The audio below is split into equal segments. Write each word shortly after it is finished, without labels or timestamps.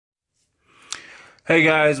Hey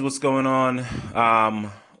guys, what's going on?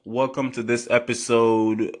 Welcome to this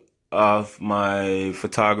episode of my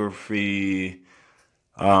photography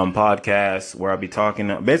podcast where I'll be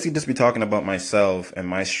basically just be talking about myself and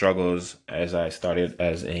my struggles as I started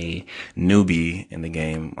as a newbie in the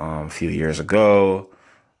game a few years ago.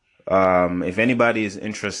 If anybody is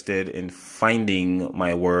interested in finding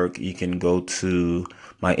my work, you can go to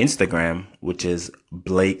my Instagram, which is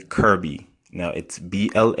Blake Kirby. Now it's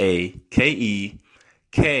BLAKEK,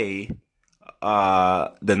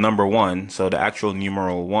 the number one, so the actual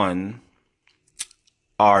numeral one,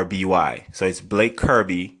 RBY. So it's Blake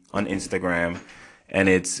Kirby on Instagram, and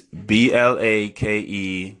it's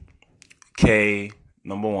BLAKEK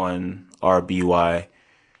number one RBY.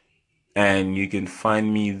 And you can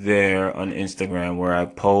find me there on Instagram where I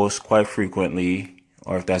post quite frequently.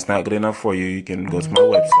 Or if that's not good enough for you, you can go to my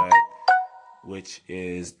website, which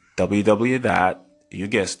is www. You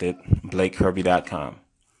guessed it, blakekirby.com.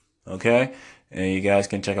 Okay? And you guys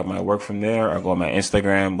can check out my work from there or go on my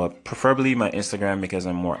Instagram, but preferably my Instagram because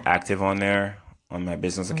I'm more active on there on my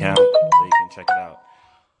business account. So you can check it out.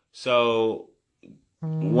 So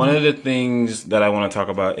one of the things that I want to talk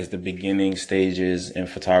about is the beginning stages in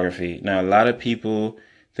photography. Now, a lot of people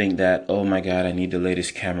think that, oh my God, I need the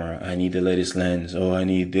latest camera. I need the latest lens. Oh, I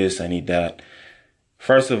need this. I need that.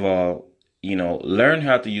 First of all, learn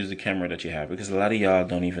how to use the camera that you have because a lot of y'all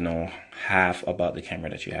don't even know half about the camera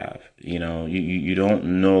that you have. You don't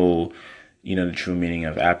know, the true meaning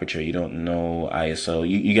of aperture. You don't know ISO.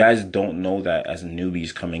 You guys don't know that as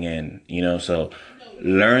newbies coming in, so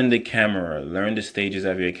learn the camera, learn the stages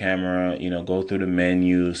of your camera, go through the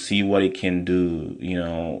menu, see what it can do,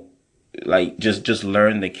 like just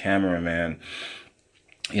learn the camera, man.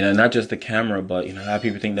 Not just the camera, but a lot of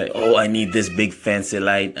people think that, oh, I need this big fancy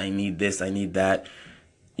light, I need this, I need that.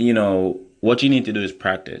 What you need to do is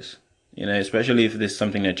practice. Especially if this is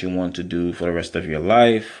something that you want to do for the rest of your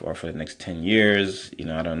life or for the next 10 years,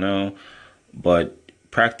 I don't know. But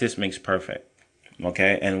practice makes perfect.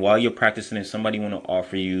 Okay. And while you're practicing, if somebody want to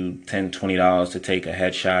offer you $10, $20 to take a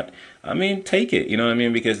headshot, I mean, take it, you know what I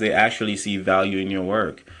mean? Because they actually see value in your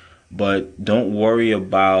work. But don't worry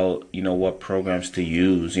about, what programs to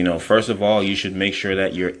use. First of all, you should make sure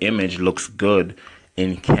that your image looks good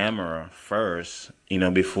in camera first,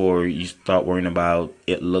 before you start worrying about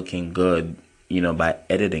it looking good, by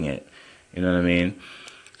editing it. You know what I mean?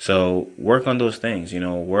 So work on those things,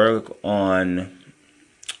 work on,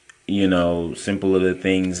 simple little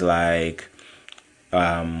things like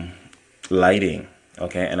lighting.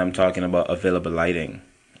 Okay. And I'm talking about available lighting.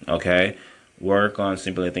 Okay. Work on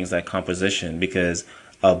simple things like composition because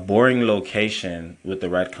a boring location with the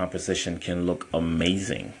right composition can look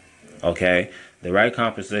amazing. Okay. The right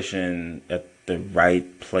composition at the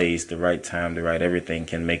right place, the right time, the right everything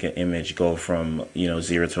can make an image go from, 0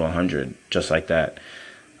 to 100, just like that.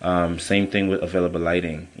 Same thing with available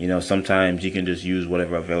lighting. Sometimes you can just use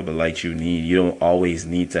whatever available light you need. You don't always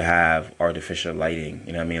need to have artificial lighting.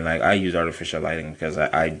 You know what I mean? Like I use artificial lighting because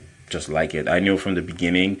I just like it. I knew from the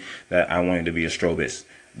beginning that I wanted to be a strobist.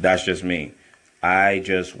 That's just me. I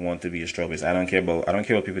just want to be a strobist. I don't care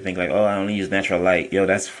what people think like, oh, I only use natural light. Yo,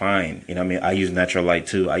 that's fine. You know what I mean? I use natural light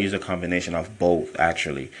too. I use a combination of both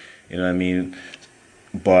actually. You know what I mean?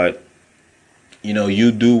 But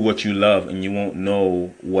you do what you love and you won't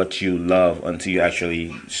know what you love until you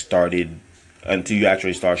actually start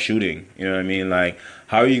shooting. You know what I mean? Like,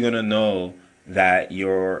 how are you going to know that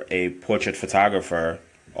you're a portrait photographer,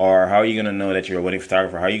 or how are you going to know that you're a wedding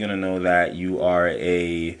photographer? How are you going to know that you are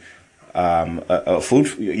a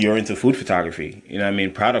food, you're into food photography, you know what I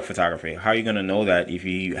mean, product photography? How are you going to know that if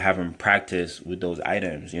you haven't practiced with those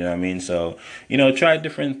items? You know what I mean? So, try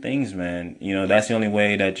different things, man. That's the only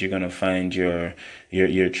way that you're going to find your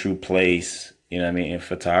true place, you know what I mean, in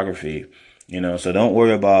photography. So don't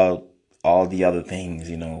worry about all the other things.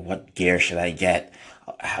 What gear should I get?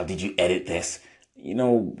 How did you edit this?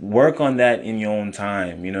 Work on that in your own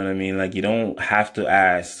time. You know what I mean? Like, you don't have to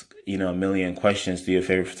ask, a million questions to your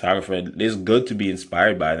favorite photographer. It's good to be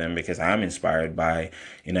inspired by them because I'm inspired by,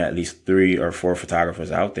 at least 3 or 4 photographers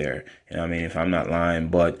out there. You know what I mean? If I'm not lying,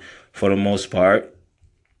 but for the most part,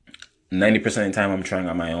 90% of the time I'm trying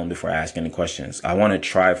on my own before I ask any questions. I want to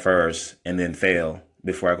try first and then fail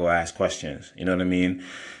before I go ask questions. You know what I mean?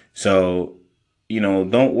 So,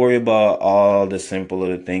 don't worry about all the simple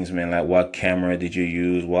little things, man. Like, what camera did you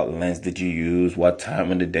use? What lens did you use? What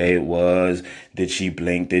time of the day it was? Did she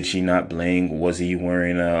blink? Did she not blink? Was he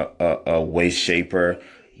wearing a waist shaper?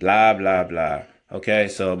 Blah, blah, blah. Okay,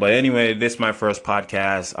 so, but anyway, this is my first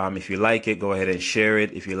podcast. If you like it, go ahead and share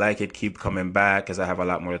it. If you like it, keep coming back because I have a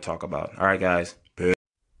lot more to talk about. All right, guys. Peace.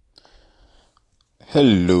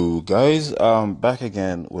 Hello, guys. Back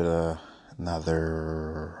again with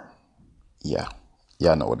another. Yeah,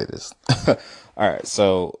 yeah, I know what it is. All right.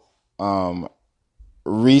 So, um,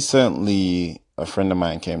 recently a friend of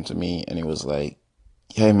mine came to me and he was like,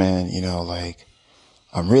 "Hey, man, like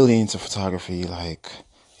I'm really into photography. Like,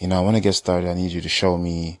 I want to get started. I need you to show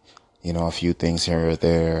me, a few things here or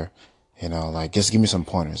there. Like just give me some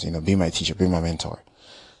pointers. Be my teacher, be my mentor."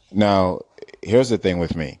 Now, here's the thing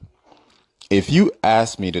with me. If you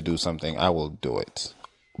ask me to do something, I will do it.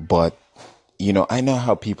 But, I know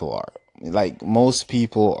how people are. Like, most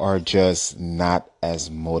people are just not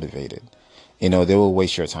as motivated. They will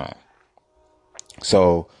waste your time.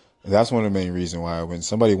 So that's one of the main reasons why when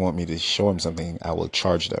somebody want me to show them something, I will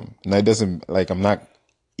charge them. And that doesn't like I'm not,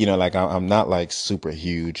 like I'm not like super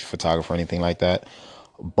huge photographer or anything like that.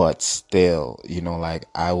 But still, like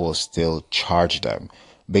I will still charge them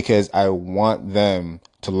because I want them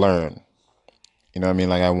to learn. You know what I mean?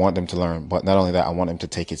 Like I want them to learn, but not only that, I want them to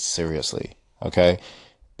take it seriously. Okay?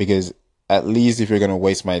 Because at least if you're going to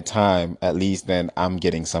waste my time, at least then I'm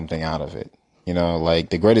getting something out of it. Like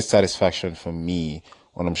the greatest satisfaction for me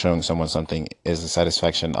when I'm showing someone something is the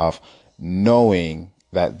satisfaction of knowing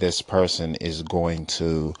that this person is going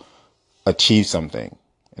to achieve something.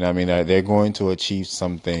 I mean, they're going to achieve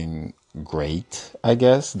something great, I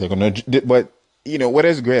guess. They're going to, but whether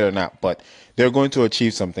it's great or not, but they're going to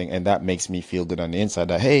achieve something. And that makes me feel good on the inside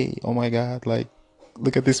that, hey, oh my God, like,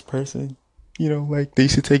 look at this person. Like they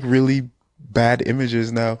used to take really bad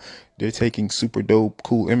images. Now they're taking super dope,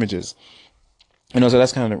 cool images. So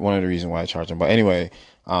that's kind of one of the reasons why I charge them. But anyway,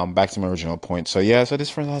 back to my original point. So yeah, so this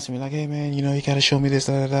friend asked me like, "Hey man, you gotta show me this,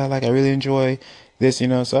 da, da, da. Like I really enjoy this,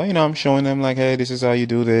 So I'm showing them like, hey, this is how you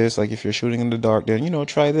do this. Like if you're shooting in the dark, then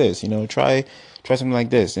try this. Try something like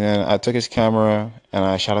this." And I took his camera and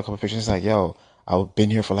I shot a couple pictures. It's like, yo, I've been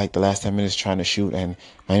here for like the last 10 minutes trying to shoot, and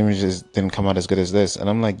my images didn't come out as good as this. And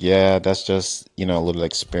I'm like, yeah, that's just a little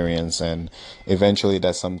experience, and eventually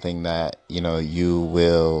that's something that you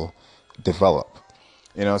will develop.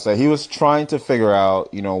 So he was trying to figure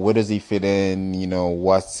out, where does he fit in,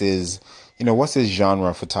 what's his genre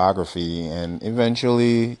of photography. And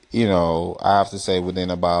eventually, I have to say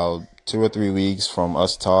within about 2 or 3 weeks from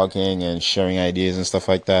us talking and sharing ideas and stuff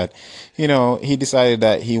like that, he decided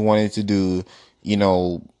that he wanted to do, you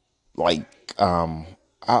know, like, uh,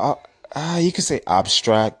 you could say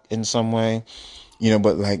abstract in some way,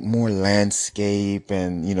 but like more landscape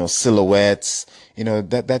and, silhouettes,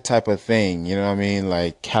 that type of thing, you know what I mean?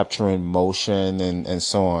 Like capturing motion and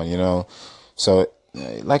so on, So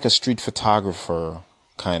like a street photographer,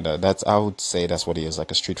 kind of. I would say that's what he is,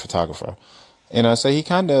 like a street photographer. So he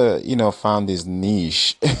kind of, found his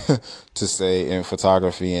niche to say in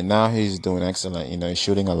photography, and now he's doing excellent. He's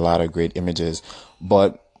shooting a lot of great images.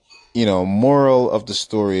 But, moral of the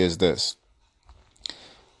story is this: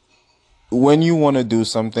 when you want to do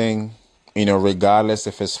something, regardless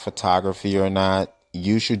if it's photography or not,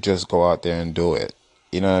 you should just go out there and do it.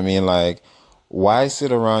 You know what I mean? Like, why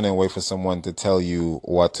sit around and wait for someone to tell you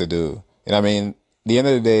what to do? You know what I mean? The end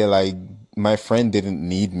of the day, like, my friend didn't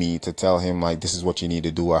need me to tell him, like, this is what you need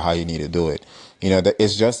to do or how you need to do it. That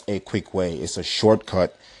it's just a quick way. It's a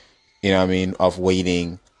shortcut, of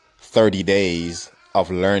waiting 30 days of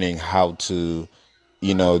learning how to,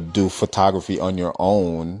 do photography on your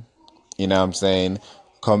own, what I'm saying,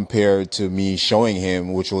 compared to me showing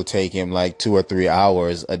him, which will take him like 2 or 3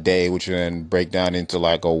 hours a day, which will then break down into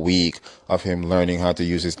like a week of him learning how to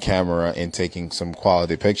use his camera and taking some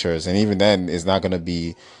quality pictures. And even then, it's not going to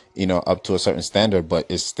be, up to a certain standard, but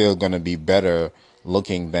it's still going to be better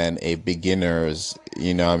looking than a beginner's,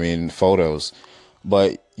 photos.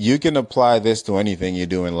 But you can apply this to anything you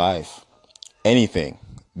do in life. Anything.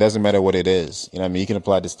 Doesn't matter what it is. What I mean? You can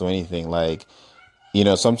apply this to anything. Like,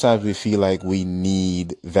 sometimes we feel like we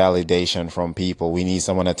need validation from people. We need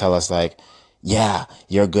someone to tell us like, yeah,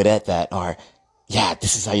 you're good at that. Or, yeah,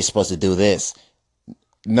 this is how you're supposed to do this.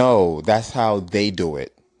 No, that's how they do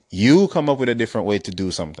it. You come up with a different way to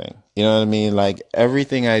do something. You know what I mean? Like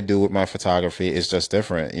everything I do with my photography is just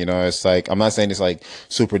different. It's like, I'm not saying it's like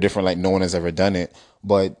super different, like no one has ever done it,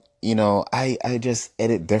 but I just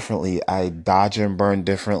edit differently. I dodge and burn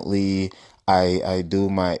differently. I do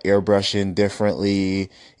my airbrushing differently.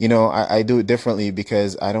 I do it differently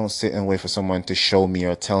because I don't sit and wait for someone to show me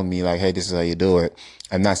or tell me like, hey, this is how you do it.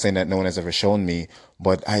 I'm not saying that no one has ever shown me,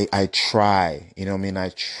 but I try, what I mean? I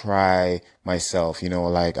try myself,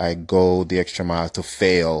 like I go the extra mile to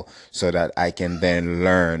fail so that I can then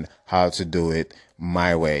learn how to do it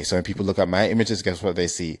my way. So when people look at my images, guess what they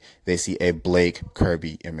see? They see a Blake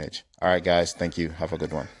Kirby image. All right, guys. Thank you. Have a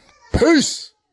good one. Peace.